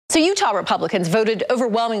So Utah Republicans voted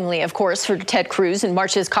overwhelmingly, of course, for Ted Cruz in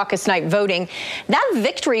March's caucus night voting. That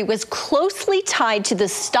victory was closely tied to the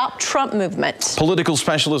Stop Trump movement. Political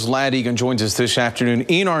specialist Lad Egan joins us this afternoon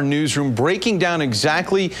in our newsroom, breaking down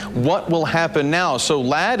exactly what will happen now. So,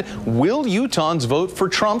 Lad, will Utahns vote for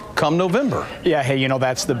Trump come November? Yeah, hey,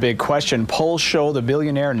 that's the big question. Polls show the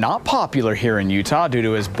billionaire not popular here in Utah due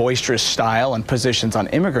to his boisterous style and positions on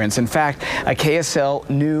immigrants. In fact, a KSL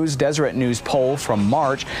News, Deseret News poll from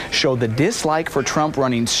March showed the dislike for Trump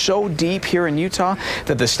running so deep here in Utah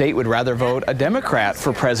that the state would rather vote a Democrat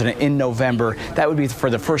for president in November. That would be for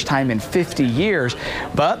the first time in 50 years.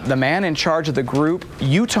 But the man in charge of the group,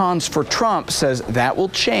 Utahns for Trump, says that will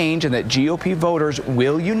change and that GOP voters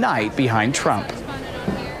will unite behind Trump.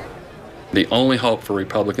 The only hope for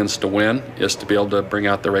Republicans to win is to be able to bring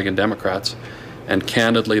out the Reagan Democrats. And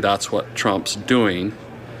candidly, that's what Trump's doing.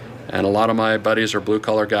 And a lot of my buddies are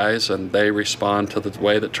blue-collar guys, and they respond to the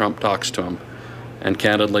way that Trump talks to them. And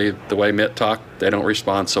candidly, the way Mitt talked, they don't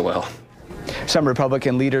respond so well. Some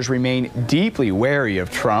Republican leaders remain deeply wary of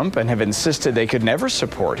Trump and have insisted they could never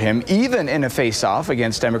support him, even in a face-off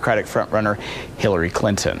against Democratic frontrunner Hillary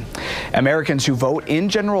Clinton. Americans who vote in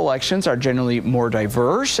general elections are generally more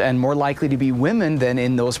diverse and more likely to be women than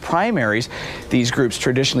in those primaries. These groups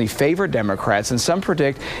traditionally favor Democrats, and some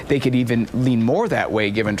predict they could even lean more that way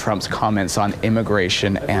given Trump's comments on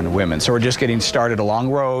immigration and women. So we're just getting started, a long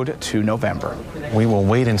road to November. We will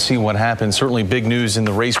wait and see what happens. Certainly big news in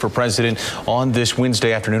the race for president on this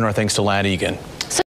Wednesday afternoon. Our thanks to Lad Egan.